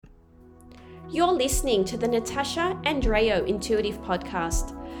You're listening to the Natasha Andreo Intuitive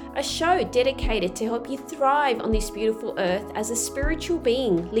Podcast, a show dedicated to help you thrive on this beautiful earth as a spiritual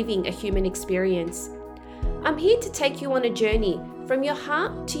being living a human experience. I'm here to take you on a journey from your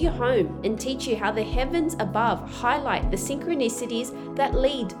heart to your home and teach you how the heavens above highlight the synchronicities that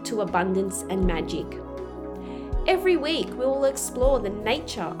lead to abundance and magic. Every week, we will explore the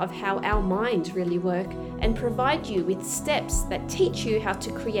nature of how our minds really work and provide you with steps that teach you how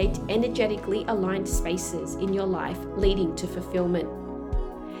to create energetically aligned spaces in your life leading to fulfillment.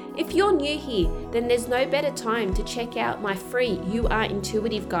 If you're new here, then there's no better time to check out my free You Are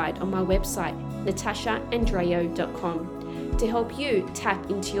Intuitive guide on my website, natashaandreo.com, to help you tap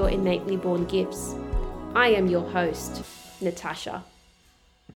into your innately born gifts. I am your host, Natasha.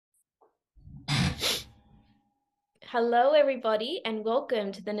 Hello, everybody, and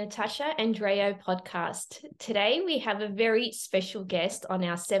welcome to the Natasha Andreo podcast. Today, we have a very special guest on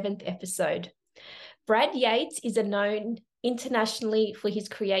our 7th episode. Brad Yates is known internationally for his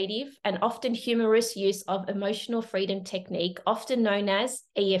creative and often humorous use of emotional freedom technique, often known as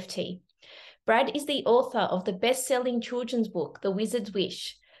EFT. Brad is the author of the best-selling children's book, The Wizard's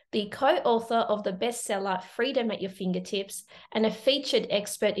Wish, the co-author of the bestseller Freedom at Your Fingertips, and a featured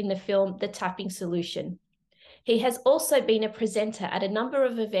expert in the film The Tapping Solution. He has also been a presenter at a number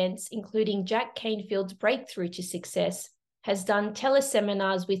of events, including Jack Canfield's Breakthrough to Success, has done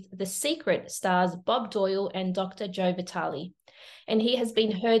teleseminars with The Secret stars Bob Doyle and Dr. Joe Vitale, and he has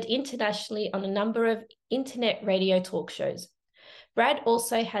been heard internationally on a number of internet radio talk shows. Brad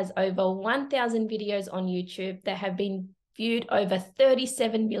also has over 1,000 videos on YouTube that have been viewed over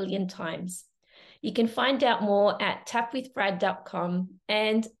 37 million times. You can find out more at tapwithbrad.com.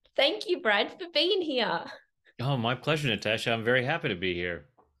 And thank you, Brad, for being here. Oh, my pleasure, Natasha. I'm very happy to be here.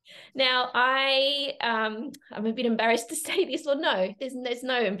 Now, I'm a bit embarrassed to say this, or no, there's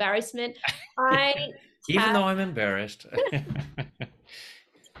no embarrassment. Even though I'm embarrassed.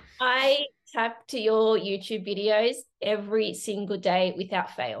 I tap to your YouTube videos every single day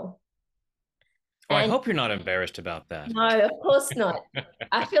without fail. Oh, I hope you're not embarrassed about that. No, of course not.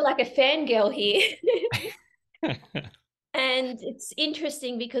 I feel like a fangirl here. And it's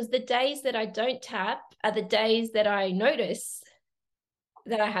interesting because the days that I don't tap are the days that I notice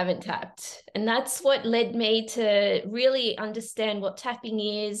that I haven't tapped. And that's what led me to really understand what tapping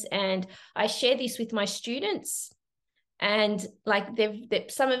is. And I share this with my students. And like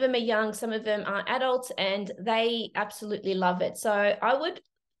some of them are young, some of them are adults, and they absolutely love it. So I would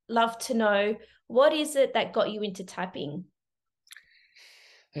love to know, what is it that got you into tapping?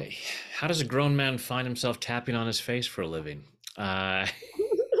 How does a grown man find himself tapping on his face for a living? I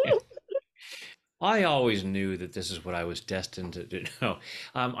always knew that this is what I was destined to do. No,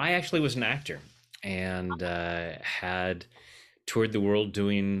 I actually was an actor and had toured the world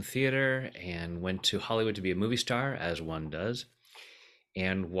doing theater and went to Hollywood to be a movie star, as one does.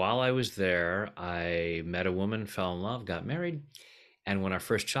 And while I was there, I met a woman, fell in love, got married. And when our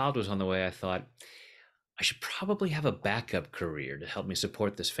first child was on the way, I thought, I should probably have a backup career to help me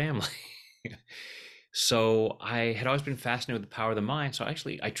support this family. So I had always been fascinated with the power of the mind. So I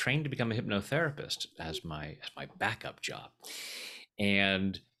trained to become a hypnotherapist as my backup job.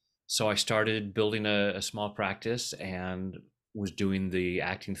 And so I started building a small practice and was doing the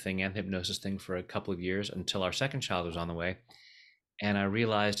acting thing and hypnosis thing for a couple of years until our second child was on the way. And I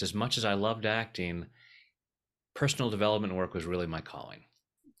realized, as much as I loved acting, personal development work was really my calling.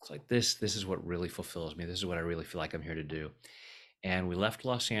 It's like, this is what really fulfills me. This is what I really feel like I'm here to do. And we left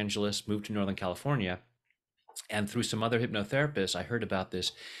Los Angeles, moved to Northern California, and through some other hypnotherapists, I heard about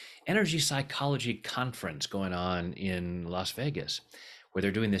this energy psychology conference going on in Las Vegas, where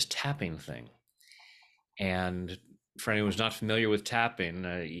they're doing this tapping thing. And for anyone who's not familiar with tapping,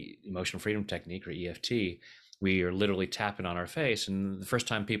 emotional freedom technique, or EFT, we are literally tapping on our face. And the first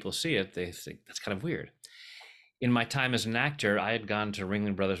time people see it, they think that's kind of weird. In my time as an actor, I had gone to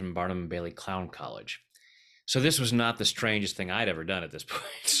Ringling Brothers and Barnum and Bailey Clown College. So this was not the strangest thing I'd ever done at this point.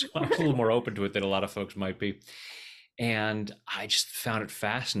 So I'm a little more open to it than a lot of folks might be. And I just found it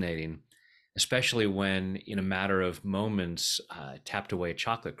fascinating, especially when, in a matter of moments, tapped away a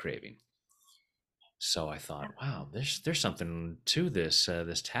chocolate craving. So I thought, wow, there's something to this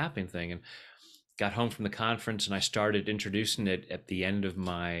tapping thing. And got home from the conference and I started introducing it at the end of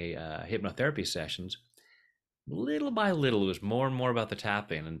my hypnotherapy sessions. Little by little, it was more and more about the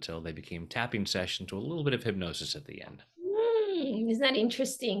tapping until they became tapping sessions with a little bit of hypnosis at the end. Isn't that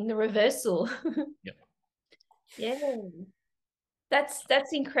interesting? The reversal. Yep. Yeah.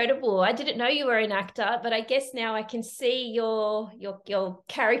 That's incredible. I didn't know you were an actor, but I guess now I can see your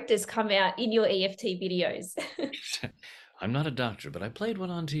characters come out in your EFT videos. I'm not a doctor, but I played one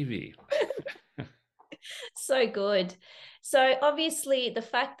on TV. So good. So obviously the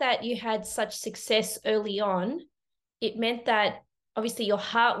fact that you had such success early on, it meant that obviously your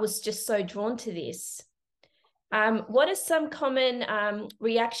heart was just so drawn to this. What are some common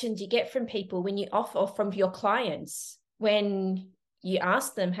reactions you get from people when you offer, or from your clients when you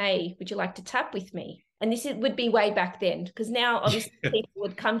ask them, hey, would you like to tap with me? And would be way back then, because now obviously people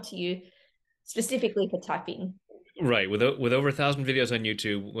would come to you specifically for tapping. Right. With over 1,000 videos on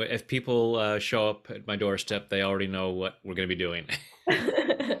YouTube, if people show up at my doorstep, they already know what we're going to be doing.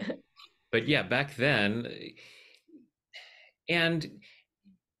 But yeah, back then, and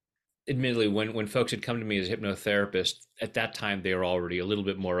admittedly, when folks had come to me as a hypnotherapist, at that time they were already a little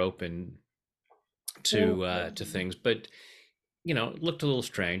bit more open to things. But it looked a little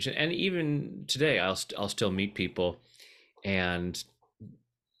strange. And even today, I'll still meet people, and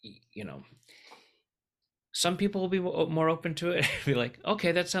you know, some people will be more open to it. Be like,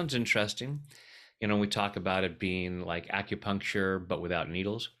 okay, that sounds interesting. We talk about it being like acupuncture but without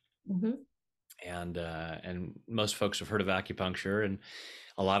needles. Mm-hmm. And most folks have heard of acupuncture, and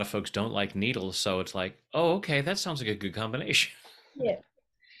a lot of folks don't like needles, so it's like, oh, okay, that sounds like a good combination. Yeah,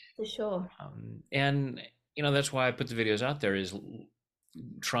 for sure. And that's why I put the videos out there, is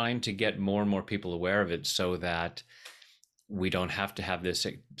trying to get more and more people aware of it, so that we don't have to have this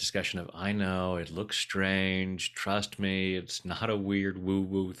discussion of, I know it looks strange, trust me, it's not a weird woo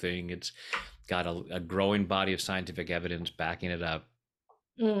woo thing. It's got a growing body of scientific evidence backing it up.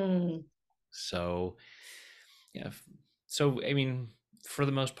 Mm. So yeah, so I mean, for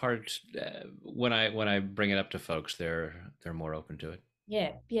the most part, when I bring it up to folks, they're more open to it.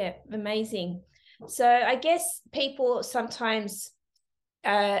 Yeah, yeah, amazing. So I guess people sometimes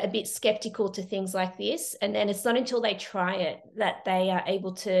are a bit skeptical to things like this, and then it's not until they try it that they are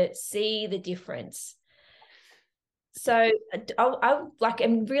able to see the difference. So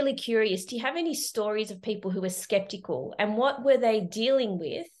I'm really curious. Do you have any stories of people who were skeptical, and what were they dealing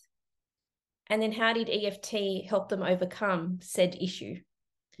with? And then how did EFT help them overcome said issue?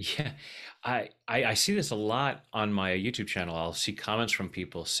 Yeah, I see this a lot on my YouTube channel. I'll see comments from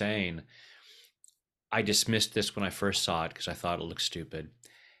people saying, I dismissed this when I first saw it because I thought it looked stupid.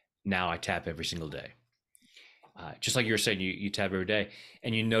 Now I tap every single day. Just like you were saying, you tap every day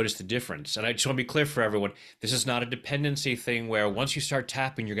and you notice the difference. And I just want to be clear for everyone, this is not a dependency thing where once you start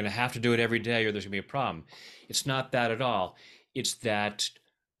tapping, you're going to have to do it every day or there's going to be a problem. It's not that at all. It's that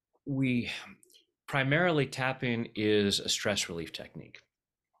we primarily, tapping is a stress relief technique.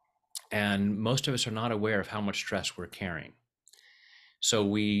 And most of us are not aware of how much stress we're carrying. So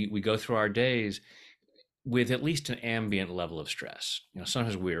we go through our days with at least an ambient level of stress.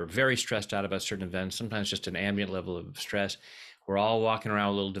 Sometimes we're very stressed out about certain events, sometimes just an ambient level of stress. We're all walking around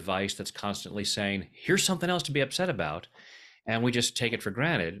with a little device that's constantly saying, here's something else to be upset about. And we just take it for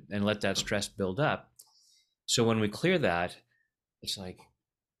granted and let that stress build up. So when we clear that, it's like,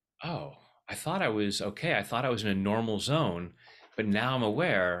 oh, I thought I was okay. I thought I was in a normal zone, but now I'm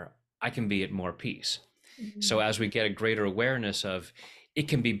aware I can be at more peace. So Mm-hmm. as we get a greater awareness of it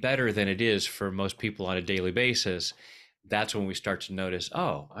can be better than it is for most people on a daily basis, that's when we start to notice,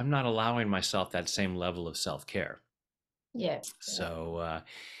 oh, I'm not allowing myself that same level of self-care. Yeah. Yeah. So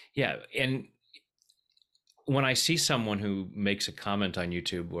yeah, and when I see someone who makes a comment on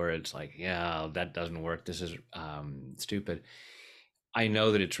YouTube where it's like, yeah, that doesn't work, this is stupid, I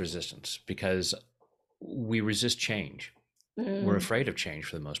know that it's resistance, because we resist change. We're Mm. afraid of change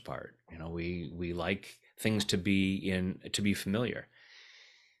for the most part. We like things to be familiar.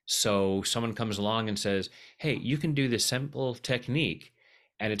 So someone comes along and says, hey, you can do this simple technique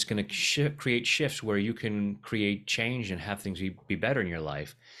and it's going to create shifts where you can create change and have things be better in your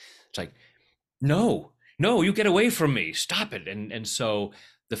life. It's like, no, no, you get away from me, stop it. And so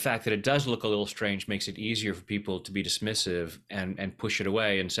the fact that it does look a little strange makes it easier for people to be dismissive and push it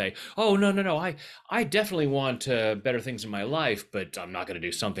away and say, oh, no, no, no, I definitely want better things in my life, but I'm not going to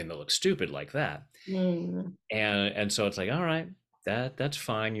do something that looks stupid like that. Mm. And so it's like, all right, that's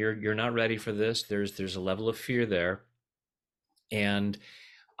fine, you're not ready for this. There's a level of fear there. And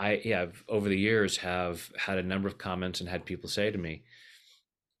yeah, over the years have had a number of comments and had people say to me,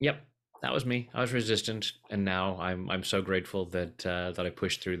 yep, that was me. I was resistant, and now I'm so grateful that I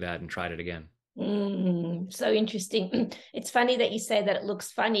pushed through that and tried it again. So interesting. It's funny that you say that it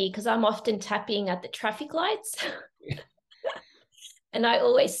looks funny, because I'm often tapping at the traffic lights. And I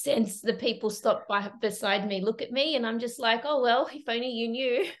always sense the people stop beside me, look at me, and I'm just like, oh, well, if only you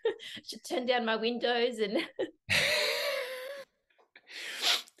knew. Should turn down my windows and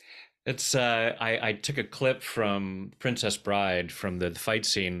It's I took a clip from Princess Bride from the fight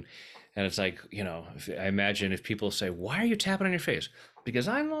scene, and it's like, I imagine if people say, why are you tapping on your face? Because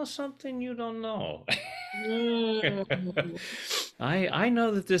I know something you don't know. Mm. I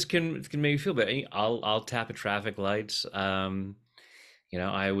know that this can make me feel better. I'll tap at traffic lights.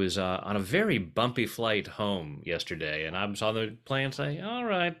 I was on a very bumpy flight home yesterday, and I was on the plane saying, "All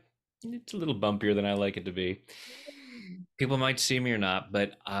right, it's a little bumpier than I like it to be." People might see me or not,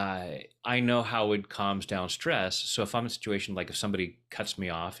 but I know how it calms down stress. So if I'm in a situation like if somebody cuts me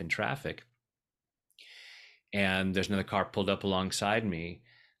off in traffic and there's another car pulled up alongside me,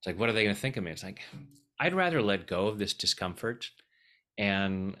 it's like, what are they going to think of me? It's like, I'd rather let go of this discomfort,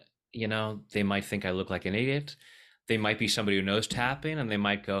 and they might think I look like an idiot. They might be somebody who knows tapping, and they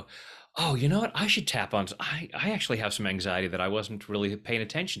might go, "Oh, you know what? I should tap on. I actually have some anxiety that I wasn't really paying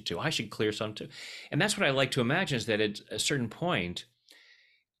attention to. I should clear some too." And that's what I like to imagine, is that at a certain point,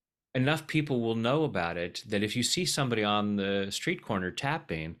 enough people will know about it that if you see somebody on the street corner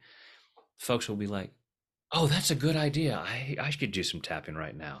tapping, folks will be like, "Oh, that's a good idea. I should do some tapping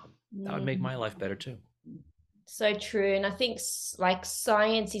right now. That would make Mm. my life better too." So true. And I think like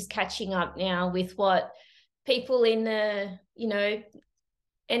science is catching up now with what people in the,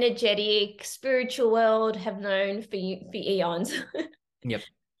 energetic spiritual world have known for eons. Yep.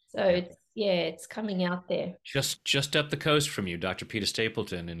 So Yep. it's coming out there. Just up the coast from you, Dr. Peter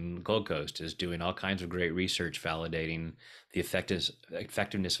Stapleton in Gold Coast is doing all kinds of great research validating the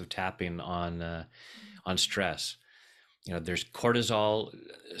effectiveness of tapping on stress. There's cortisol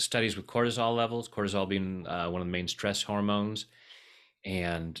studies with cortisol levels, cortisol being one of the main stress hormones,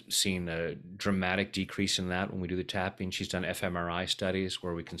 and seeing a dramatic decrease in that when we do the tapping. She's done fMRI studies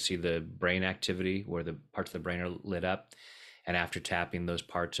where we can see the brain activity, where the parts of the brain are lit up, and after tapping, those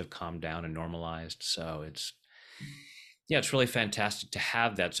parts have calmed down and normalized. So it's really fantastic to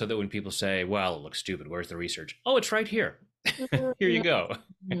have that, so that when people say, "Well, it looks stupid, where's the research?" Oh, it's right here. Here you go.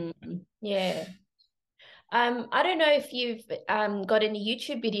 Yeah. I don't know if you've got any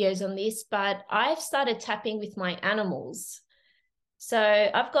YouTube videos on this, but I've started tapping with my animals. So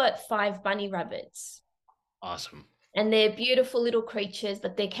I've got 5 bunny rabbits, Awesome. and they're beautiful little creatures,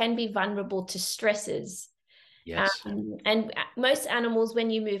 but they can be vulnerable to stresses. Yes. And most animals, when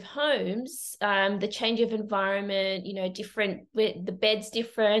you move homes, the change of environment, different, the bed's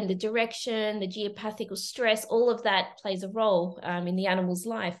different, the direction, the geopathical stress, all of that plays a role in the animal's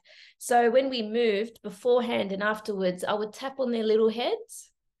life. So when we moved beforehand and afterwards, I would tap on their little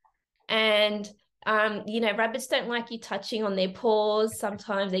heads. And rabbits don't like you touching on their paws.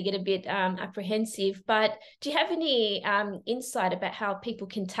 Sometimes they get a bit apprehensive. But do you have any insight about how people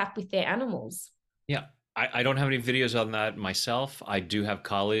can tap with their animals? Yeah. I don't have any videos on that myself. I do have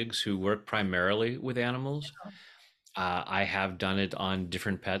colleagues who work primarily with animals. I have done it on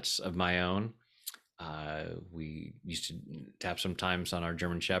different pets of my own. We used to tap sometimes on our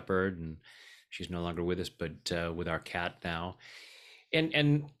German Shepherd, and she's no longer with us, but with our cat now. And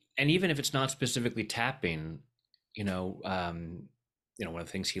even if it's not specifically tapping, one of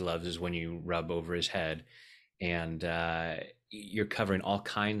the things he loves is when you rub over his head, and you're covering all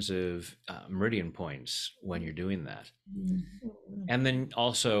kinds of meridian points when you're doing that. Mm. And then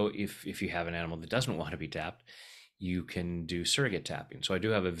also, if you have an animal that doesn't want to be tapped, you can do surrogate tapping. So I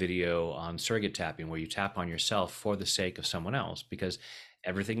do have a video on surrogate tapping where you tap on yourself for the sake of someone else, because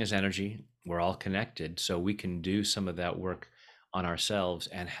everything is energy. We're all connected. So we can do some of that work on ourselves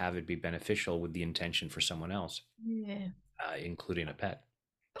and have it be beneficial with the intention for someone else, Yeah, including a pet.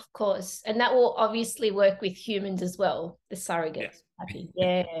 of course. And that will obviously work with humans as well, the Yeah. surrogates.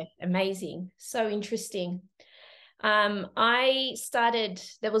 Yeah, amazing. So interesting. There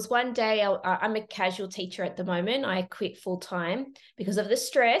was one day, I'm a casual teacher at the moment. I quit full time because of the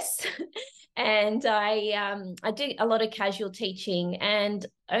stress. And I do a lot of casual teaching. And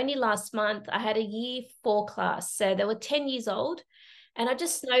only last month, I had a year 4 class. So they were 10 years old. And I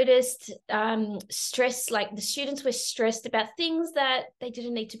just noticed stress, like the students were stressed about things that they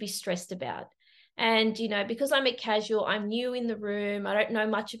didn't need to be stressed about. And, because I'm a casual, I'm new in the room, I don't know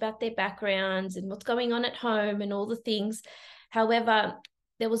much about their backgrounds and what's going on at home and all the things. However,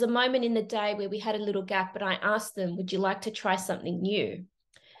 there was a moment in the day where we had a little gap, but I asked them, would you like to try something new?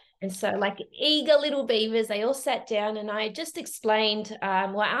 And so, like eager little beavers, they all sat down, and I just explained. I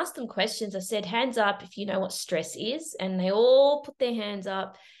asked them questions. I said, hands up if you know what stress is. And they all put their hands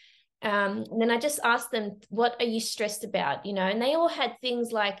up. And then I just asked them, what are you stressed about? And they all had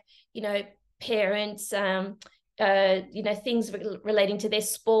things like, parents, things relating to their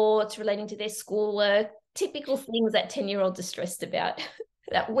sports, relating to their schoolwork, typical things that 10-year-olds are stressed about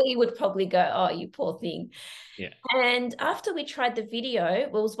that we would probably go, oh, you poor thing. Yeah. And after we tried the video,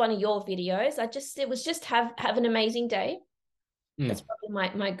 well, it was one of your videos. It was just have an amazing day. That's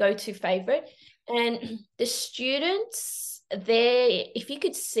probably my go-to favorite. And the students there, if you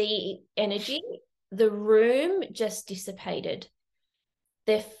could see energy, the room just dissipated.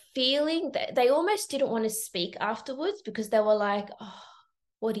 Their feeling that they almost didn't want to speak afterwards because they were like, oh,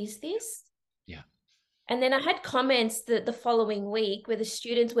 what is this? Yeah. And then I had comments the following week where the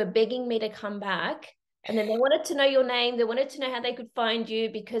students were begging me to come back. And then they wanted to know your name. They wanted to know how they could find you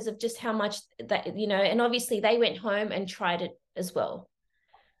because of just how much that, you know, and obviously they went home and tried it as well.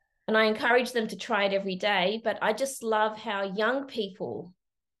 And I encourage them to try it every day. But I just love how young people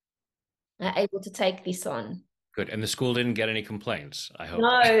are able to take this on. Good. And the school didn't get any complaints, I hope.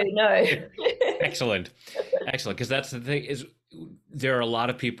 No, no. Excellent. Excellent. Because that's the thing is there are a lot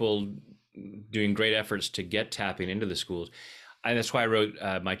of people doing great efforts to get tapping into the schools. And that's why I wrote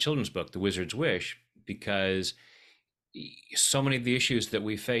my children's book, The Wizard's Wish, because so many of the issues that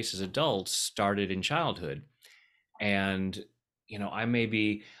we face as adults started in childhood. And I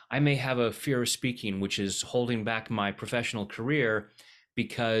may have a fear of speaking, which is holding back my professional career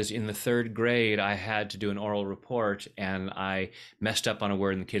because in the third grade I had to do an oral report and I messed up on a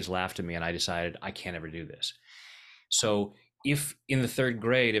word and the kids laughed at me and I decided I can't ever do this. So if in the third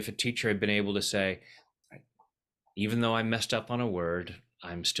grade, if a teacher had been able to say, even though I messed up on a word,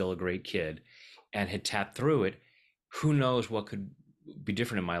 I'm still a great kid, and had tapped through it, who knows what could be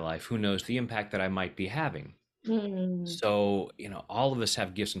different in my life? Who knows the impact that I might be having? Mm, So, all of us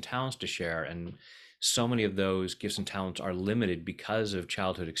have gifts and talents to share, and so many of those gifts and talents are limited because of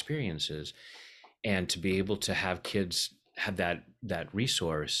childhood experiences. And to be able to have kids have that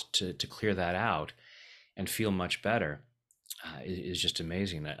resource to clear that out and feel much better is just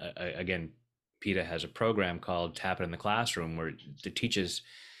amazing. Again, PETA has a program called Tap It in the Classroom where it teaches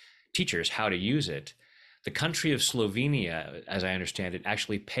teachers how to use it. The country of Slovenia, as I understand it,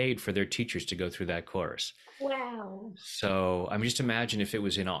 actually paid for their teachers to go through that course. wow. So I'm just imagine if it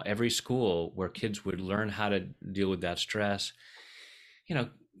was in every school where kids would learn how to deal with that stress. You know,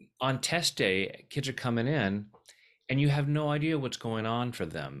 on test day, kids are coming in and you have no idea what's going on for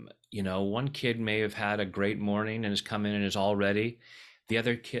them. One kid may have had a great morning and has come in and is all ready.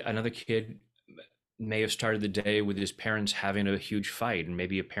 Another kid may have started the day with his parents having a huge fight and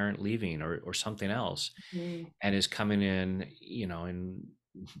maybe a parent leaving or something else Mm, and is coming in, in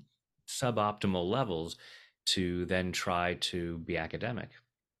suboptimal levels to then try to be academic.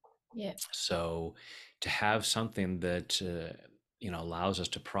 yeah. So to have something that allows us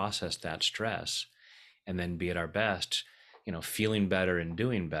to process that stress and then be at our best, feeling better and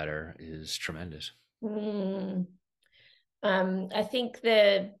doing better is tremendous. Mm. I think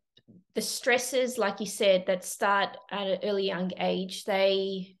the stresses, like you said, that start at an early young age,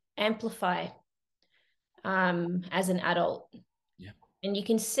 they amplify as an adult. Yeah. And you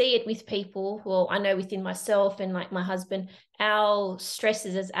can see it with people. Well, I know within myself and like my husband, our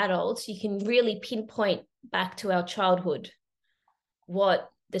stresses as adults, you can really pinpoint back to our childhood what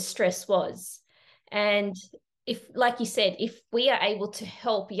the stress was. And if, like you said, if we are able to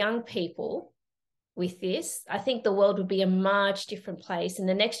help young people with this, I think the world would be a much different place. And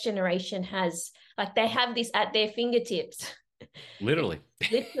the next generation has, like, they have this at their fingertips. Literally.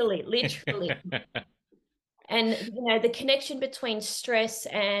 Literally, literally. And, you know, the connection between stress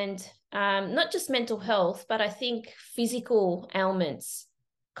and not just mental health, but I think physical ailments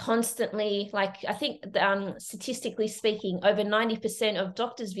constantly, like, I think statistically speaking, over 90% of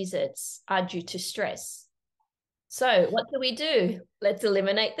doctors' visits are due to stress. So what do? Let's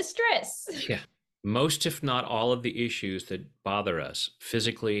eliminate the stress. Yeah. Most, if not all, of the issues that bother us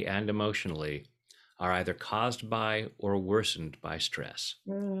physically and emotionally are either caused by or worsened by stress.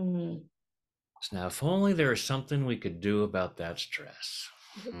 Mm, So now, if only there was something we could do about that stress.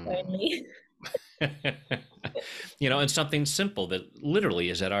 if only. And something simple that literally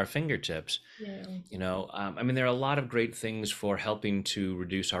is at our fingertips. Yeah. There are a lot of great things for helping to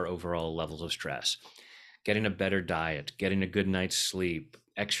reduce our overall levels of stress. Getting a better diet, getting a good night's sleep,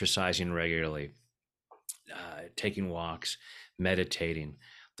 exercising regularly, taking walks, meditating.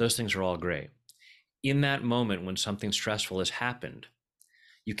 Those things are all great. In that moment when something stressful has happened,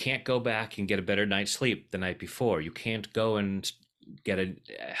 you can't go back and get a better night's sleep the night before. You can't go and get a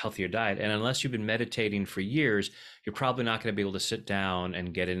healthier diet. And unless you've been meditating for years, you're probably not going to be able to sit down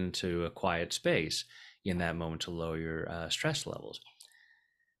and get into a quiet space in that moment to lower your stress levels.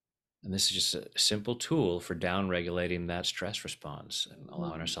 And this is just a simple tool for down regulating that stress response and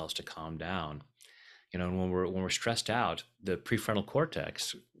allowing Mm. ourselves to calm down. And when we're stressed out, the prefrontal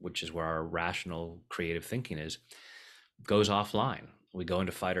cortex, which is where our rational creative thinking is, goes offline. We go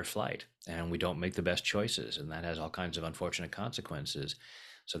into fight or flight and we don't make the best choices, and that has all kinds of unfortunate consequences.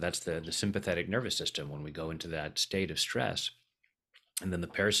 So that's the sympathetic nervous system when we go into that state of stress. And then the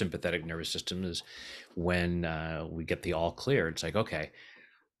parasympathetic nervous system is when we get the all clear. It's like, okay,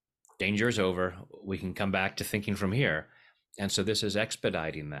 danger is over. We can come back to thinking from here. And so this is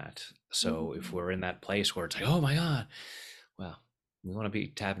expediting that. So if we're in that place where it's like, oh my God, well, we want to be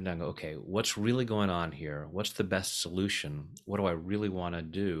tapping down, go, okay, what's really going on here? What's the best solution? What do I really want to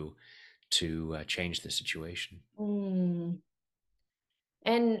do to change the situation? Mm.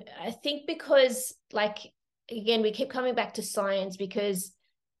 And I think because, like, again, we keep coming back to science, because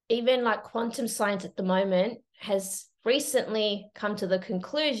even like quantum science at the moment has recently come to the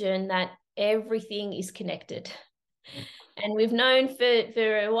conclusion that everything is connected. And we've known for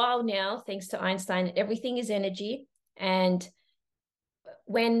a while now, thanks to Einstein, that everything is energy. And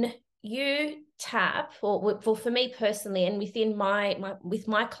when you tap, or well, for me personally, and within with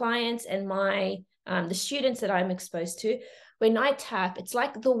my clients and my the students that I'm exposed to, when I tap, it's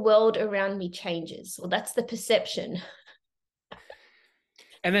like the world around me changes, or that's the perception.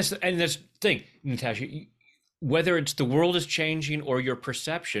 And that's the thing, Natasha, whether it's the world is changing or your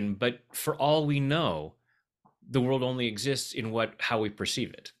perception, but for all we know, the world only exists in how we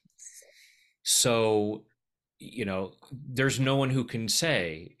perceive it. So, there's no one who can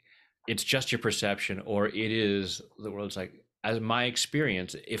say it's just your perception or it is the world. It's like, as my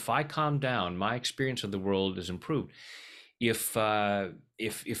experience, if I calm down, my experience of the world is improved. If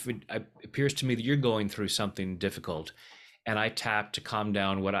it appears to me that you're going through something difficult, and I tap to calm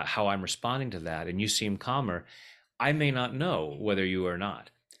down how I'm responding to that, and you seem calmer, I may not know whether you are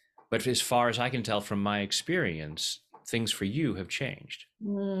not. But as far as I can tell from my experience, things for you have changed.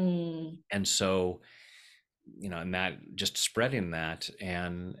 Mm. And so, and that, just spreading that,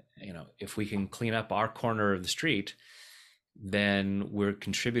 and, if we can clean up our corner of the street, then we're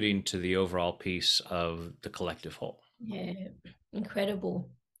contributing to the overall peace of the collective whole. Yeah, incredible.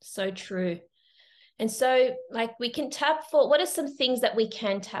 So true. And so, like, we can tap for, what are some things that we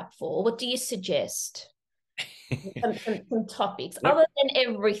can tap for? What do you suggest? Some topics What other than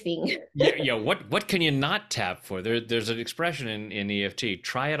everything. yeah, what can you not tap for? There's an expression in EFT,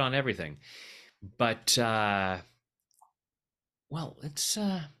 try it on everything. But well, it's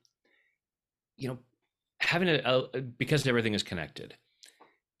having because everything is connected.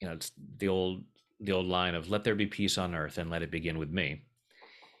 It's the old line of let there be peace on earth and let it begin with me.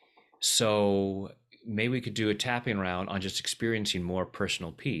 So maybe we could do a tapping round on just experiencing more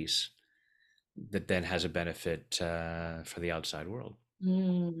personal peace that then has a benefit for the outside world.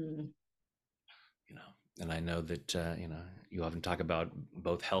 Mm. And I know that you often talk about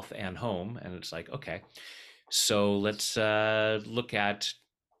both health and home, and it's like, okay, so let's look at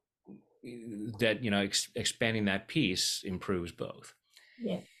that. Expanding that piece improves both.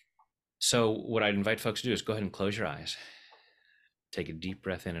 Yeah. So what I'd invite folks to do is go ahead and close your eyes, take a deep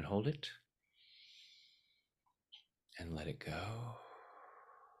breath in and hold it, and let it go.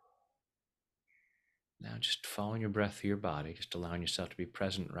 Now just following your breath through your body, just allowing yourself to be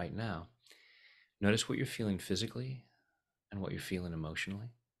present right now. Notice what you're feeling physically and what you're feeling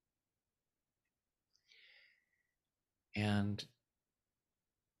emotionally. And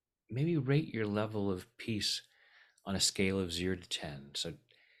maybe rate your level of peace on a scale of 0 to 10. So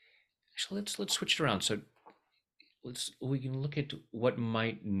actually, let's switch it around. So we can look at what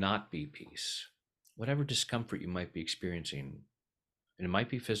might not be peace, whatever discomfort you might be experiencing. And it might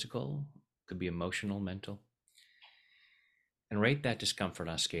be physical, could be emotional, mental. And rate that discomfort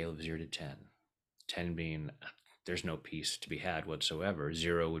on a scale of 0 to 10. 10 being there's no peace to be had whatsoever.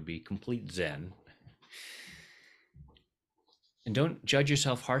 0 would be complete zen. And don't judge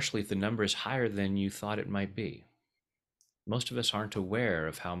yourself harshly if the number is higher than you thought it might be. Most of us aren't aware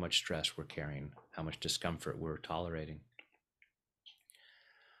of how much stress we're carrying, how much discomfort we're tolerating.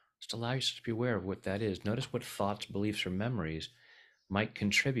 Just allow yourself to be aware of what that is. Notice what thoughts, beliefs, or memories might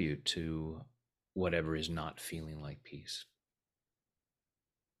contribute to whatever is not feeling like peace.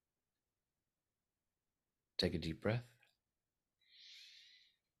 Take a deep breath.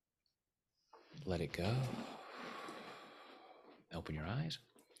 Let it go. Open your eyes.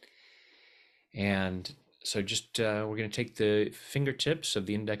 And so just we're going to take the fingertips of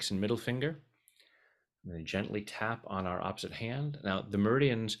the index and middle finger. I'm going to gently tap on our opposite hand. Now, the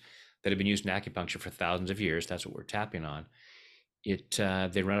meridians that have been used in acupuncture for thousands of years, that's what we're tapping on.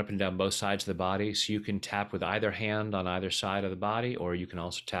 They run up and down both sides of the body, so you can tap with either hand on either side of the body, or you can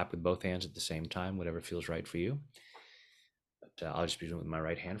also tap with both hands at the same time, whatever feels right for you. But I'll just be doing it with my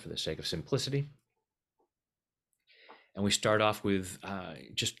right hand for the sake of simplicity. And we start off with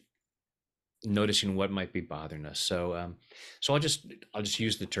just noticing what might be bothering us. So I'll just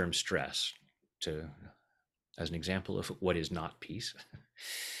use the term stress as an example of what is not peace.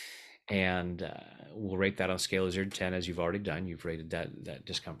 And we'll rate that on a scale of 0 to 10, as you've already done. You've rated that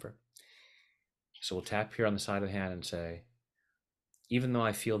discomfort. So we'll tap here on the side of the hand and say, Even though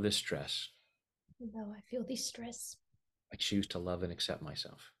I feel this stress, Even though I feel this stress, I choose to love and accept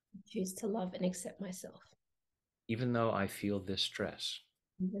myself. I choose to love and accept myself. Even though I feel this stress,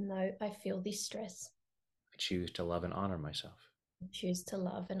 Even though I feel this stress, I choose to love and honor myself. I choose to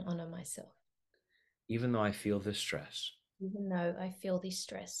love and honor myself. Even though I feel this stress, Even though I feel this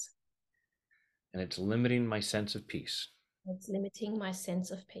stress, and it's limiting my sense of peace. it's limiting my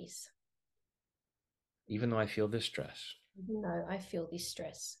sense of peace. Even though I feel this stress, Even though I feel this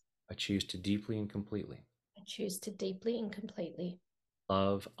stress, I choose to deeply and completely I choose to deeply and completely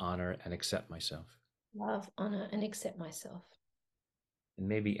love, honor, and accept myself, love, honor, and accept myself. and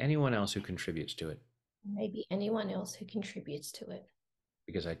maybe anyone else who contributes to it, Maybe anyone else who contributes to it,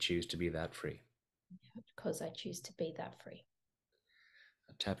 because I choose to be that free. because I choose to be that free.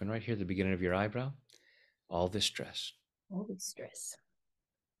 Tap in right here at the beginning of your eyebrow, all this stress. All this stress,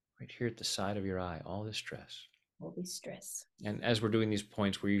 Right here at the side of your eye, all this stress. all this stress. And as we're doing these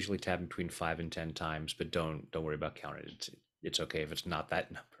points, we're usually tapping between 5 and 10 times, but don't worry about counting it. It's okay if it's not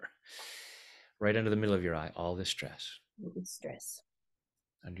that number. Right under the middle of your eye, all this stress. All this stress,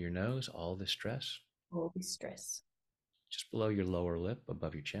 Under your nose, all this stress. all this stress, Just below your lower lip,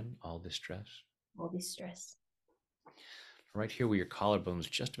 above your chin, all this stress. all this stress. Right here where your collarbones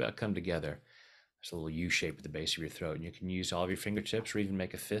just about come together, there's a little U shape at the base of your throat, and you can use all of your fingertips or even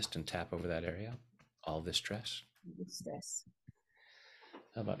make a fist and tap over that area. All this stress. All this stress.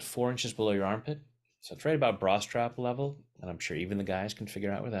 About 4 inches below your armpit. So it's right about bra strap level, and I'm sure even the guys can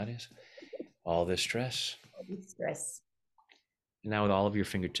figure out where that is. All this stress. All this stress. And now with all of your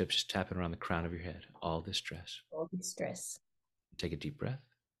fingertips, just tapping around the crown of your head. All this stress. All this stress. Take a deep breath.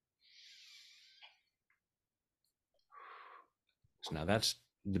 So now that's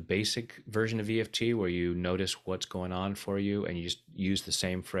the basic version of EFT where you notice what's going on for you and you just use the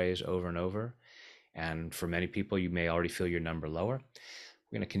same phrase over and over. And for many people, you may already feel your number lower.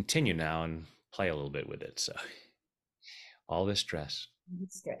 We're going to continue now and play a little bit with it. So all this stress. All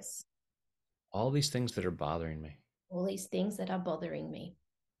this stress. All these things that are bothering me. All these things that are bothering me.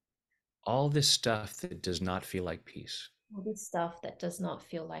 All this stuff that does not feel like peace. All this stuff that does not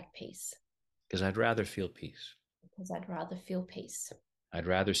feel like peace. Because I'd rather feel peace. Because I'd rather feel peace. I'd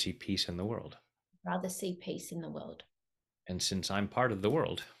rather see peace in the world. I'd rather see peace in the world. And since I'm part of the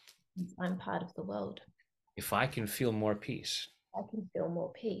world, Since I'm part of the world, if I can feel more peace, I can feel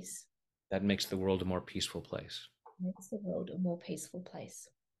more peace. that makes the world a more peaceful place. Makes the world a more peaceful place.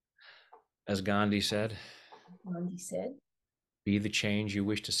 As Gandhi said, Gandhi said, be the change you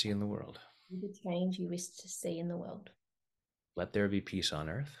wish to see in the world. be the change you wish to see in the world. Let there be peace on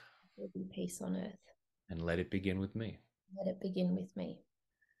earth. There be peace on earth. And let it begin with me. Let it begin with me.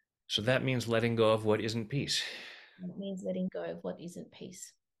 So that means letting go of what isn't peace. It means letting go of what isn't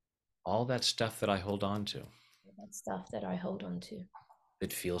peace. All that stuff that I hold on to. All that stuff that I hold on to.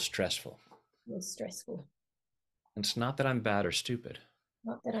 That feels stressful. Feels stressful. And it's not that I'm bad or stupid.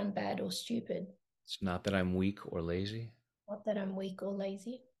 Not that I'm bad or stupid. It's not that I'm weak or lazy. Not that I'm weak or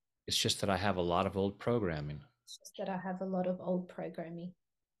lazy. It's just that I have a lot of old programming. It's just that I have a lot of old programming.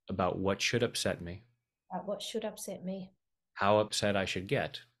 About what should upset me. About what should upset me. How upset I should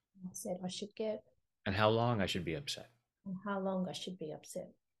get. Upset I should get. And how long I should be upset. And how long I should be upset.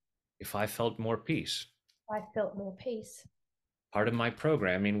 If I felt more peace. If I felt more peace. Part of my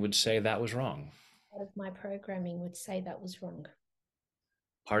programming would say that was wrong. Part of my programming would say that was wrong.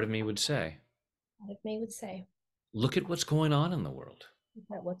 Part of me would say. Part of me would say, look at what's going on in the world.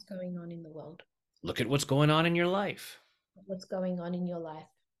 look at what's going on in the world. Look at what's going on in your life. What's going on in your life.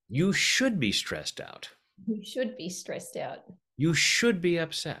 You should be stressed out. You should be stressed out. You should be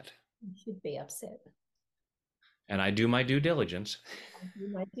upset. You should be upset. And I do my due diligence. I do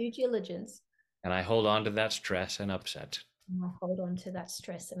my due diligence. And I hold on to that stress and upset. And I hold on to that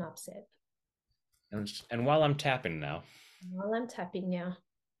stress and upset. And while I'm tapping now. And while I'm tapping now.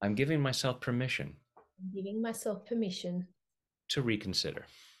 I'm giving myself permission. I'm giving myself permission. To reconsider.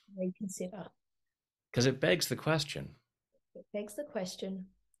 Reconsider. Because it begs the question. It begs the question.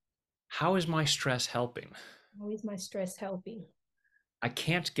 How is my stress helping? How is my stress helping? I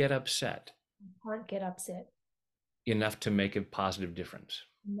can't get upset. I can't get upset. Enough to make a positive difference.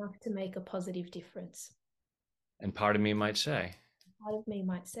 Enough to make a positive difference. And part of me might say. Part of me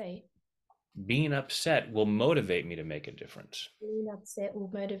might say. Being upset will motivate me to make a difference. Being upset will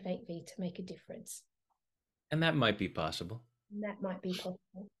motivate me to make a difference. And that might be possible. And that might be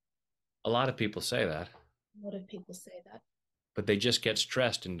possible. A lot of people say that. A lot of people say that. But they just get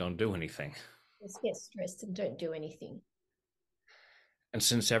stressed and don't do anything. Just get stressed and don't do anything. And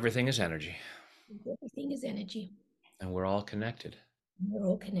since everything is energy. Everything is energy. And we're all connected. We're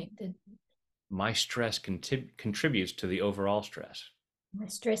all connected. My stress contributes to the overall stress. My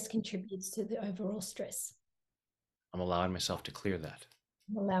stress contributes to the overall stress. I'm allowing myself to clear that.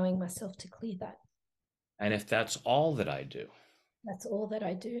 I'm allowing myself to clear that. And if that's all that I do, That's all that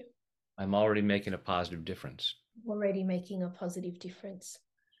I do. I'm already making a positive difference. I'm already making a positive difference.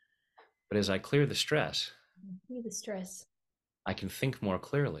 But as I clear the stress, Clear the stress. I can think more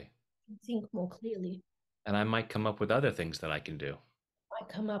clearly. Think more clearly. And I might come up with other things that I can do I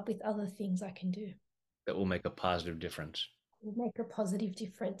come up with other things I can do. that will make a positive difference. Will make a positive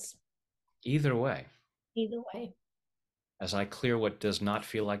difference. Either way, Either way, as I clear what does not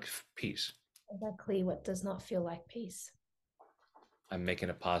feel like peace, as I clear what does not feel like peace, I'm making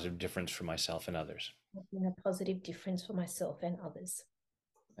a positive difference for myself and others. making a positive difference for myself and others.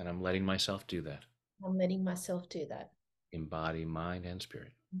 And I'm letting myself do that I'm letting myself do that. in body, mind, and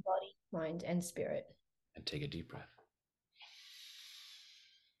spirit. Body, mind, and spirit. And take a deep breath.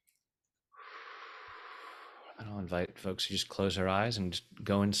 And I'll invite folks to just close their eyes and just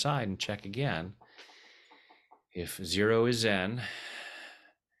go inside and check again. If 0 is Zen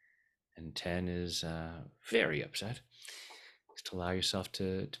and 10 is very upset, just allow yourself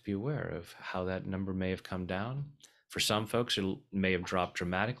to be aware of how that number may have come down. For some folks, it may have dropped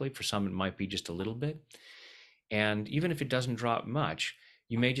dramatically. For some, it might be just a little bit. And even if it doesn't drop much,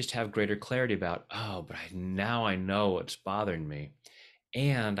 you may just have greater clarity about, oh, but now I know what's bothering me.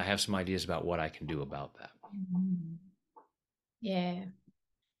 And I have some ideas about what I can do about that. Mm-hmm. Yeah.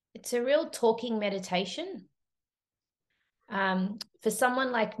 It's a real talking meditation. For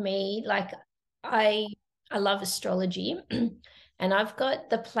someone like me, like I love astrology and I've got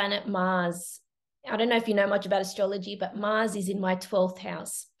the planet Mars. I don't know if you know much about astrology, but Mars is in my 12th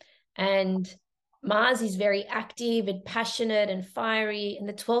house. And Mars is very active and passionate and fiery. And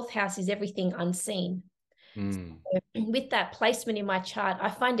the 12th house is everything unseen. Mm. So with that placement in my chart, I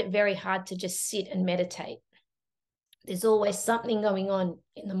find it very hard to just sit and meditate. There's always something going on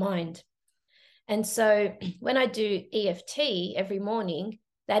in the mind. And so when I do EFT every morning,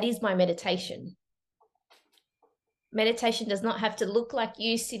 that is my meditation. Meditation does not have to look like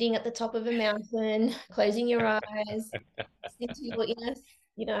you sitting at the top of a mountain, closing your eyes, into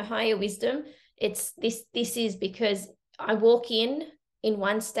your higher wisdom. It's this is because I walk in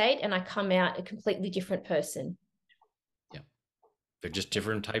one state and I come out a completely different person. Yeah. They're just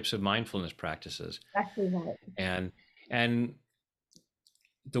different types of mindfulness practices. Exactly right. And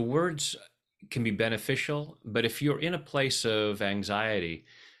the words can be beneficial, but if you're in a place of anxiety,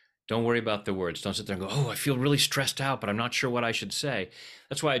 don't worry about the words. Don't sit there and go, oh, I feel really stressed out, but I'm not sure what I should say.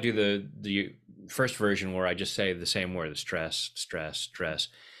 That's why I do the first version where I just say the same word, stress, stress, stress.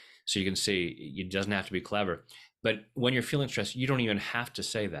 So you can see it doesn't have to be clever. But when you're feeling stressed, you don't even have to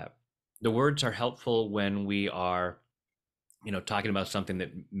say that. The words are helpful when we are, talking about something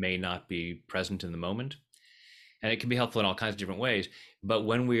that may not be present in the moment. And it can be helpful in all kinds of different ways. But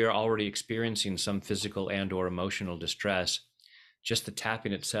when we are already experiencing some physical and or emotional distress, just the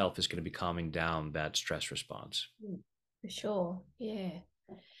tapping itself is going to be calming down that stress response. For sure. Yeah.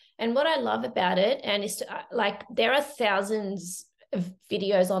 And what I love about it, and it's like there are thousands of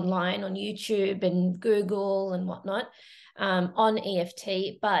videos online on YouTube and Google and whatnot on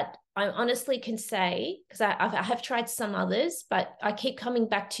EFT, but I honestly can say, because I have tried some others, but I keep coming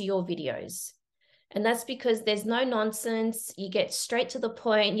back to your videos. And that's because there's no nonsense. You get straight to the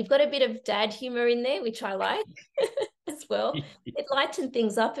point. You've got a bit of dad humor in there, which I like as well. It lightened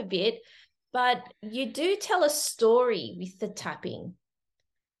things up a bit, but you do tell a story with the tapping.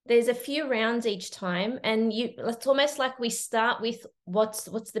 There's a few rounds each time, and it's almost like we start with what's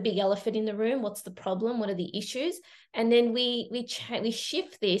the big elephant in the room, what's the problem, what are the issues, and then we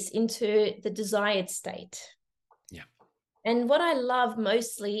shift this into the desired state. Yeah. And what I love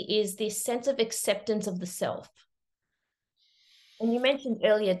mostly is this sense of acceptance of the self. And you mentioned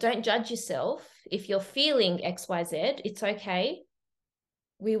earlier, don't judge yourself. If you're feeling XYZ, it's okay.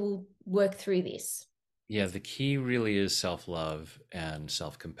 We will work through this. Yeah, the key really is self-love and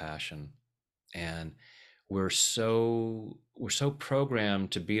self-compassion. And we're so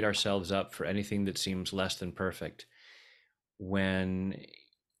programmed to beat ourselves up for anything that seems less than perfect when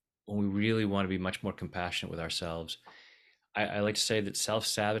we really want to be much more compassionate with ourselves. I like to say that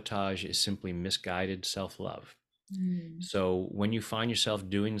self-sabotage is simply misguided self-love. So when you find yourself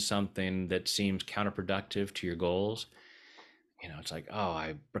doing something that seems counterproductive to your goals, it's like, oh,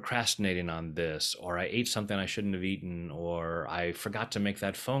 I'm procrastinating on this, or I ate something I shouldn't have eaten, or I forgot to make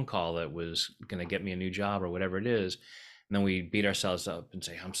that phone call that was going to get me a new job, or whatever it is. And then we beat ourselves up and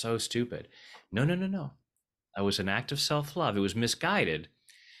say, I'm so stupid. No, no, no, no. That was an act of self-love. It was misguided,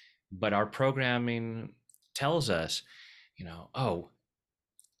 but our programming tells us, oh,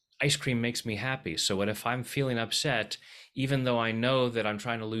 ice cream makes me happy. So what if I'm feeling upset, even though I know that I'm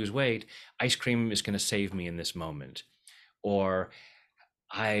trying to lose weight, ice cream is going to save me in this moment. Or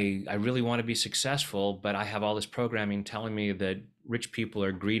I really want to be successful, but I have all this programming telling me that rich people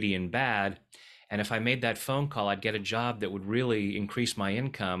are greedy and bad. And if I made that phone call, I'd get a job that would really increase my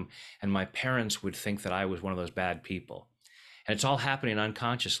income, and my parents would think that I was one of those bad people. And it's all happening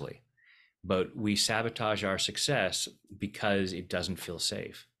unconsciously, but we sabotage our success because it doesn't feel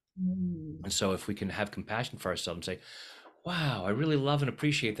safe. Mm. And so if we can have compassion for ourselves and say, wow, I really love and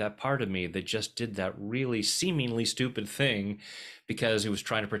appreciate that part of me that just did that really seemingly stupid thing because it was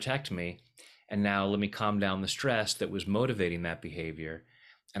trying to protect me. And now let me calm down the stress that was motivating that behavior.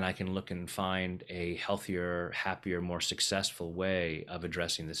 And I can look and find a healthier, happier, more successful way of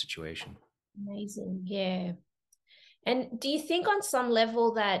addressing the situation. Amazing. Yeah. And do you think on some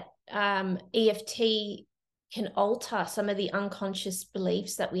level that EFT can alter some of the unconscious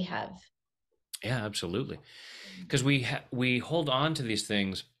beliefs that we have? Yeah, absolutely. Because we hold on to these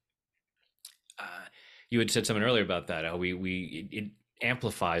things. Uh, you had said something earlier about that. How it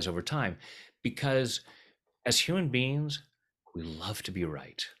amplifies over time, because as human beings, we love to be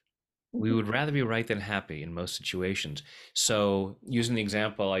right. We would rather be right than happy in most situations. So, using the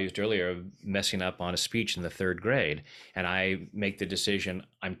example I used earlier of messing up on a speech in the third grade, and I make the decision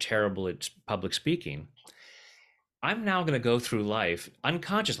I'm terrible at public speaking, I'm now going to go through life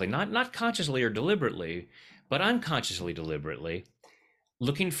unconsciously, not consciously or deliberately, but unconsciously deliberately,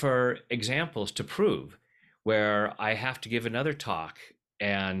 looking for examples to prove where I have to give another talk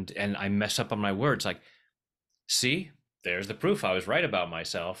and I mess up on my words. Like, see, there's the proof I was right about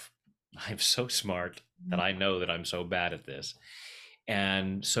myself. I'm so smart that I know that I'm so bad at this.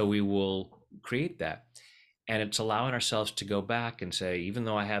 And so we will create that. And it's allowing ourselves to go back and say, even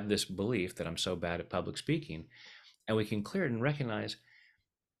though I have this belief that I'm so bad at public speaking, and we can clear it and recognize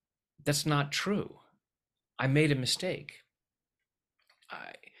that's not true. I made a mistake.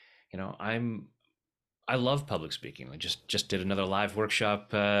 I, you know, I love public speaking. I just did another live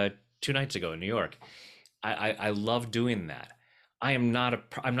workshop 2 nights ago in New York. I love doing that. I'm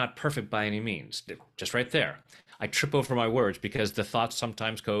not perfect by any means. Just right there, I trip over my words because the thoughts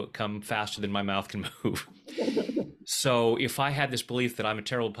sometimes come faster than my mouth can move. So if I had this belief that I'm a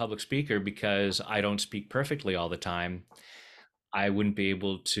terrible public speaker because I don't speak perfectly all the time, I wouldn't be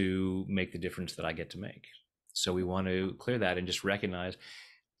able to make the difference that I get to make. So we want to clear that and just recognize,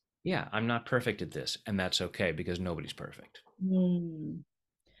 yeah, I'm not perfect at this, and that's okay because nobody's perfect. Mm.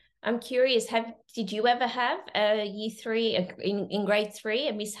 I'm curious, did you ever have a year three in grade three,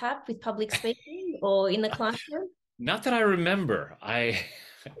 a mishap with public speaking or in the classroom? Not that I remember. I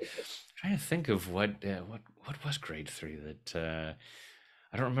trying to think of what was grade three that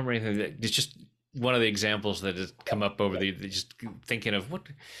I don't remember anything. It's just one of the examples that has come up over the just thinking of what,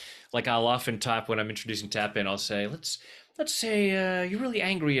 like I'll often type when I'm introducing tap in. I'll say let's say you're really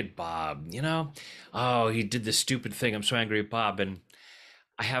angry at Bob. Oh, he did this stupid thing. I'm so angry at Bob, and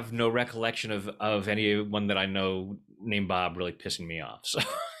I have no recollection of anyone that I know named Bob really pissing me off. So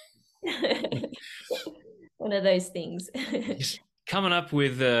One of those things. just coming up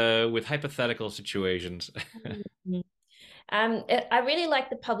with hypothetical situations. I really like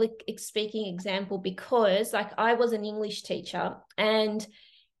the public speaking example because, like, I was an English teacher, and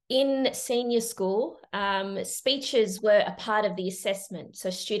in senior school, speeches were a part of the assessment. So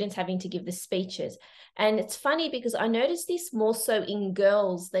students having to give the speeches. And it's funny because I noticed this more so in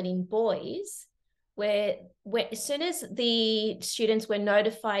girls than in boys, where as soon as the students were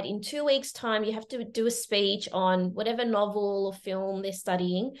notified in 2 weeks' time, you have to do a speech on whatever novel or film they're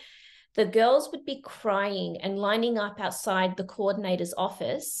studying, the girls would be crying and lining up outside the coordinator's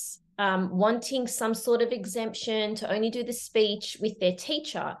office, wanting some sort of exemption to only do the speech with their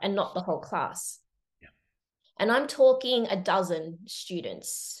teacher and not the whole class. Yeah. And I'm talking a dozen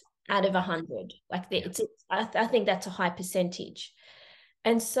students out of 100. Like Yeah. I think that's a high percentage.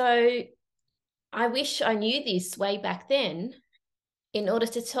 And so I wish I knew this way back then in order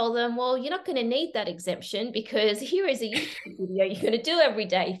to tell them, well, you're not going to need that exemption because here is a YouTube video you're going to do every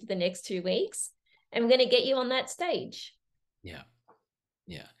day for the next 2 weeks. And we're going to get you on that stage. Yeah.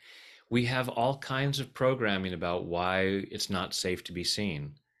 Yeah. We have all kinds of programming about why it's not safe to be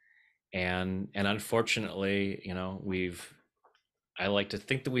seen. And unfortunately, I like to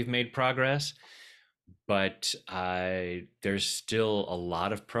think that we've made progress, but there's still a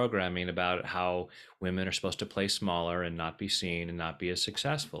lot of programming about how women are supposed to play smaller and not be seen and not be as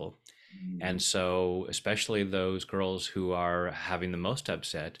successful. And so, especially those girls who are having the most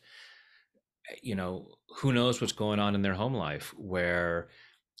upset, who knows what's going on in their home life where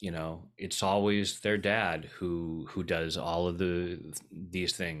it's always their dad who does all of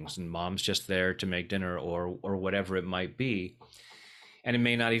these things, and mom's just there to make dinner or whatever it might be. And it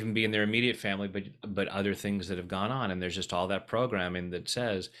may not even be in their immediate family, but other things that have gone on, and there's just all that programming that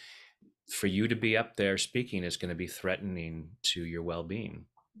says for you to be up there speaking is going to be threatening to your well-being.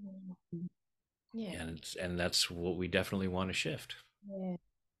 Yeah. And that's what we definitely want to shift. Yeah.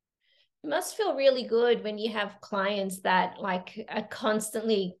 It must feel really good when you have clients that like are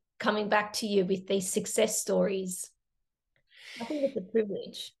constantly coming back to you with these success stories. I think it's a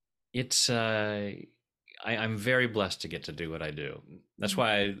privilege. It's I'm very blessed to get to do what I do. That's Mm.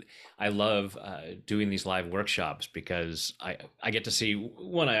 why I love doing these live workshops, because I get to see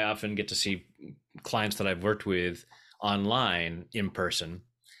one. I often get to see clients that I've worked with online in person,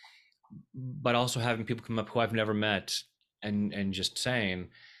 but also having people come up who I've never met, and just saying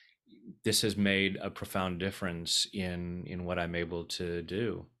this has made a profound difference in what I'm able to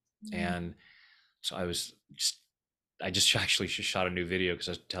do. Mm. And so I just actually just shot a new video because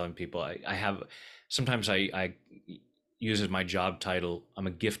I was telling people I have sometimes I use as my job title, I'm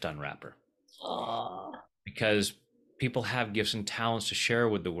a gift unwrapper, Oh, because people have gifts and talents to share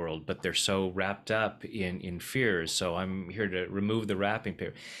with the world, but they're so wrapped up in fears. So I'm here to remove the wrapping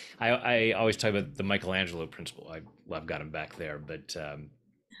paper. I always talk about the Michelangelo principle. I've got him back there, but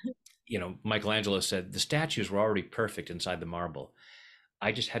Michelangelo said the statues were already perfect inside the marble.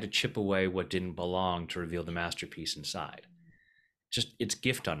 I just had to chip away what didn't belong to reveal the masterpiece inside. Just it's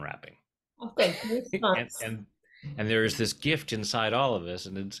gift unwrapping. I've got and goosebumps. and and there is this gift inside all of us,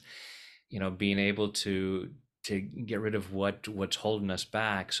 and it's being able to get rid of what's holding us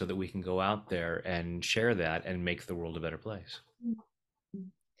back so that we can go out there and share that and make the world a better place.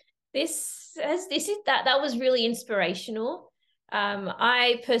 That was really inspirational.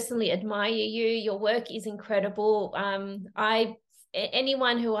 I personally admire you. Your work is incredible.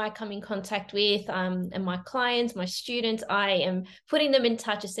 Anyone who I come in contact with, and my clients, my students, I am putting them in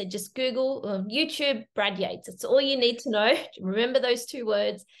touch. I said, just Google, YouTube, Brad Yates. It's all you need to know. Remember those two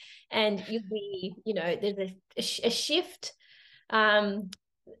words, and you'll be, there's a shift, and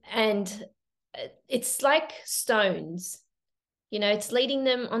it's like stones. It's leading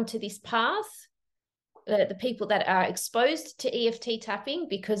them onto this path. The people that are exposed to EFT tapping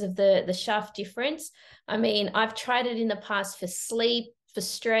because of the shaft difference. I mean, I've tried it in the past for sleep, for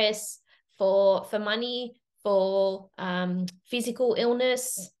stress, for money, for physical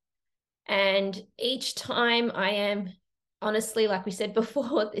illness, and each time I am, honestly, like we said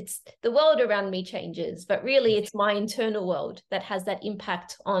before, it's the world around me changes, but really it's my internal world that has that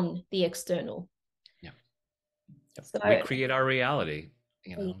impact on the external. Yeah. Yep. So We create our reality,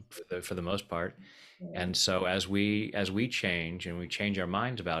 yeah, for the most part. And so as we change and we change our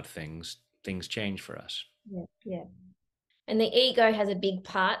minds about things change for us. yeah, yeah. And the ego has a big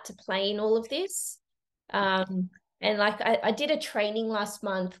part to play in all of this. Um, and like I did a training last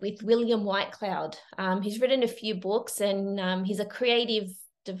month with William Whitecloud. He's written a few books, and he's a creative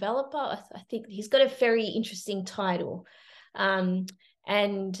developer. I think he's got a very interesting title. Um,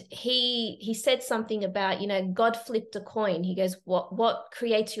 and he said something about, God flipped a coin. He goes, what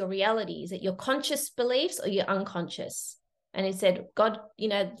creates your reality? Is it your conscious beliefs or your unconscious? And he said, God,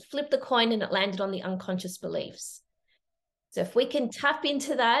 flipped the coin and it landed on the unconscious beliefs. So if we can tap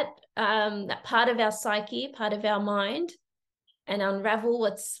into that part of our psyche, part of our mind, and unravel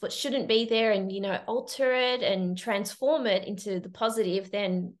what shouldn't be there, and alter it and transform it into the positive,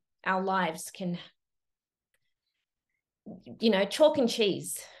 then our lives can, chalk and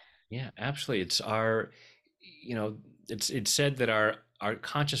cheese. Yeah, absolutely. You know, it's said that our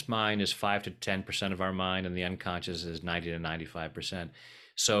conscious mind is 5 to 10% of our mind, and the unconscious is 90 to 95%.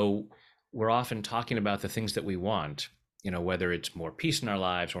 So we're often talking about the things that we want, whether it's more peace in our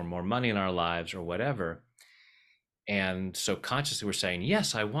lives or more money in our lives or whatever. And so consciously we're saying,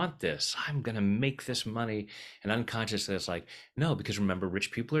 yes, I want this. I'm going to make this money. And unconsciously it's like, no, because remember,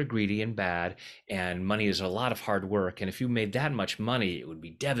 rich people are greedy and bad, and money is a lot of hard work. And if you made that much money, it would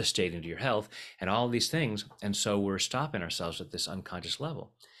be devastating to your health and all these things. And so we're stopping ourselves at this unconscious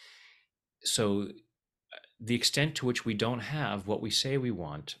level. So the extent to which we don't have what we say we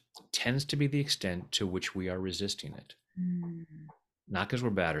want tends to be the extent to which we are resisting it. Not because we're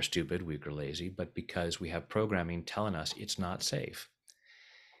bad or stupid, weak or lazy, but because we have programming telling us it's not safe.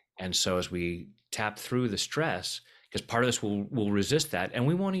 And so as we tap through the stress, because part of this will resist that, and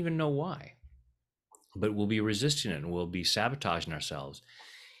we won't even know why, but we'll be resisting it and we'll be sabotaging ourselves.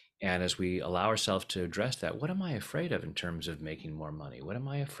 And as we allow ourselves to address that, what am I afraid of in terms of making more money? What am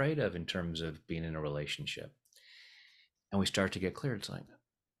I afraid of in terms of being in a relationship? And we start to get clear. It's like,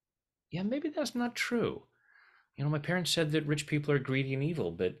 yeah, maybe that's not true. my parents said that rich people are greedy and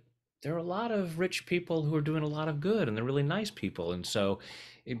evil, but there are a lot of rich people who are doing a lot of good and they're really nice people. And so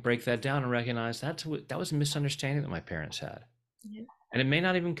you break that down and recognize that was a misunderstanding that my parents had. Yeah. And it may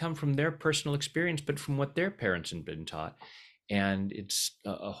not even come from their personal experience, but from what their parents had been taught. And it's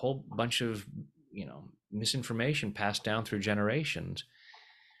a whole bunch of, misinformation passed down through generations.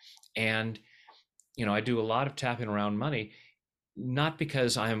 And, I do a lot of tapping around money, not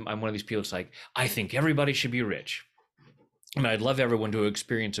because I'm one of these people that's like, I think everybody should be rich. And I'd love everyone to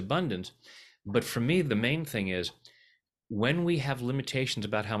experience abundance. But for me, the main thing is when we have limitations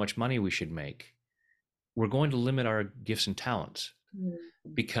about how much money we should make, we're going to limit our gifts and talents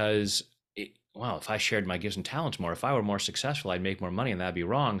because if I shared my gifts and talents more, if I were more successful, I'd make more money, and that'd be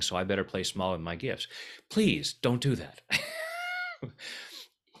wrong. So I better play small with my gifts. Please don't do that.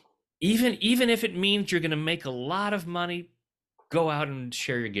 even if it means you're going to make a lot of money, go out and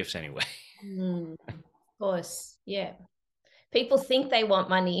share your gifts anyway. Of course. Yeah. People think they want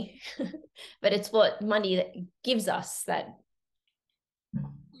money, but it's what money that gives us that.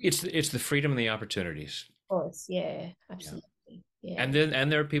 It's the freedom and the opportunities. Of course. Yeah. Yeah. Absolutely. Yeah. And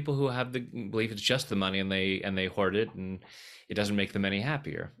there are people who have the belief it's just the money, and they hoard it, and it doesn't make them any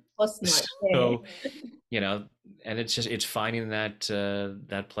happier. Of course not. Yeah. So, and it's finding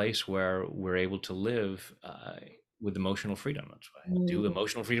that place where we're able to live with emotional freedom. That's why I do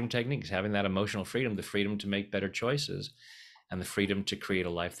emotional freedom techniques, having that emotional freedom, the freedom to make better choices, and the freedom to create a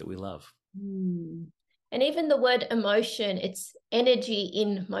life that we love. And even the word emotion, it's energy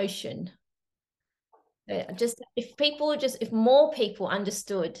in motion. If more people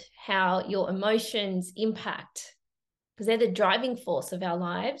understood how your emotions impact, because they're the driving force of our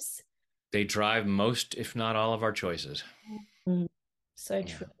lives. They drive most, if not all, of our choices. So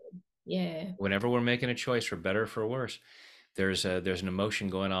true. Yeah. Whenever we're making a choice for better or for worse, there's an emotion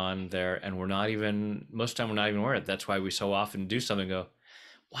going on there, and most of the time we're not even aware of it. That's why we so often do something and go,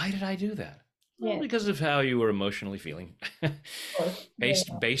 why did I do that? Well, because of how you were emotionally feeling.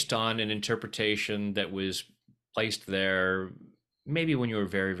 based on an interpretation that was placed there maybe when you were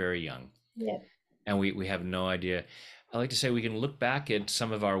very, very young. Yeah. And we have no idea. I like to say we can look back at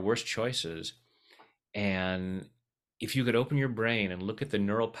some of our worst choices, and if you could open your brain and look at the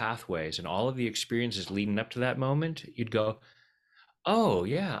neural pathways and all of the experiences leading up to that moment, you'd go, oh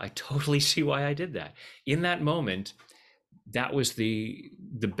yeah, I totally see why I did that. In that moment, that was the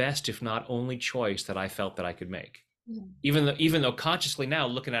best, if not only, choice that I felt that I could make. Even though consciously now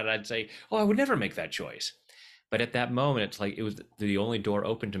looking at it, I'd say, oh, I would never make that choice. But at that moment, it's like it was the only door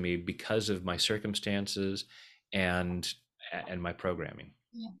open to me because of my circumstances and my programming.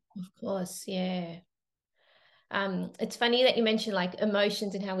 Yeah, of course. Yeah. It's funny that you mentioned like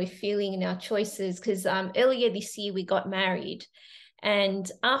emotions and how we're feeling in our choices, because earlier this year we got married.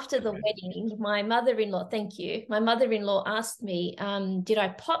 And after the wedding, my mother-in-law, thank you, my mother-in-law asked me, did I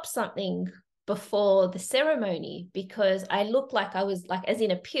pop something before the ceremony? Because I looked like I was like, as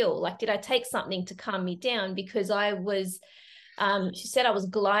in a pill, like, did I take something to calm me down? Because she said I was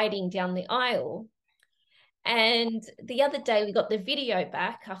gliding down the aisle. And the other day we got the video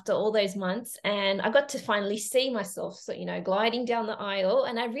back after all those months, and I got to finally see myself, so, gliding down the aisle.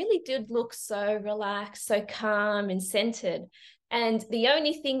 And I really did look so relaxed, so calm and centered. And the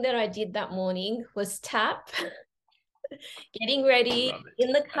only thing that I did that morning was tap, getting ready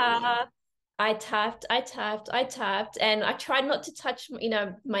in the car. I tapped, and I tried not to touch,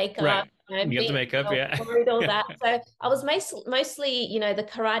 makeup. Right. You have the makeup, yeah. Worried, all that. So I was mostly, the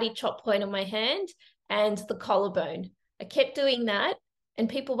karate chop point on my hand and the collarbone. I kept doing that, and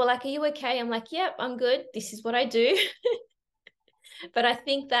people were like, "Are you okay?" I'm like, "Yep, I'm good. This is what I do." But I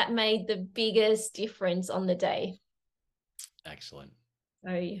think that made the biggest difference on the day. Excellent.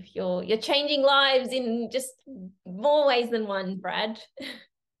 So you're changing lives in just more ways than one, Brad.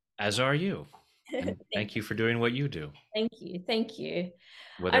 As are you. And thank you for doing what you do. Thank you. Thank you.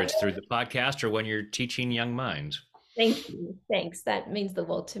 Whether it's through the podcast or when you're teaching young minds. Thank you. Thanks. That means the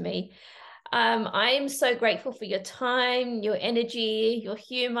world to me. I am so grateful for your time, your energy, your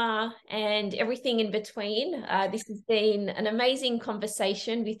humor, and everything in between. This has been an amazing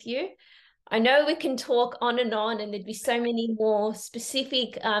conversation with you. I know we can talk on, and there'd be so many more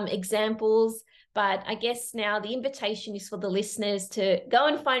specific examples, but I guess now the invitation is for the listeners to go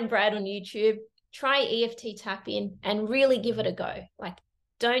and find Brad on YouTube, try EFT Tapping, and really give it a go. Like,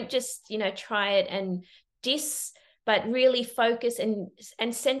 don't just, try it and but really focus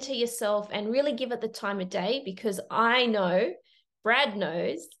and center yourself and really give it the time of day, because I know, Brad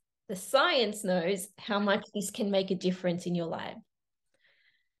knows, the science knows how much this can make a difference in your life.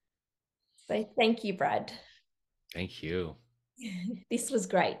 So thank you, Brad. Thank you. This was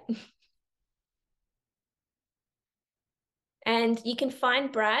great. And you can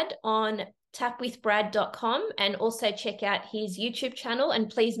find Brad on tapwithbrad.com and also check out his YouTube channel, and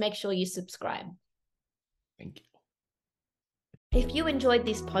please make sure you subscribe. Thank you. If you enjoyed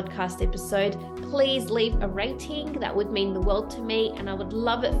this podcast episode, please leave a rating. That would mean the world to me, and I would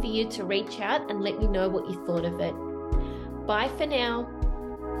love it for you to reach out and let me know what you thought of it. Bye for now.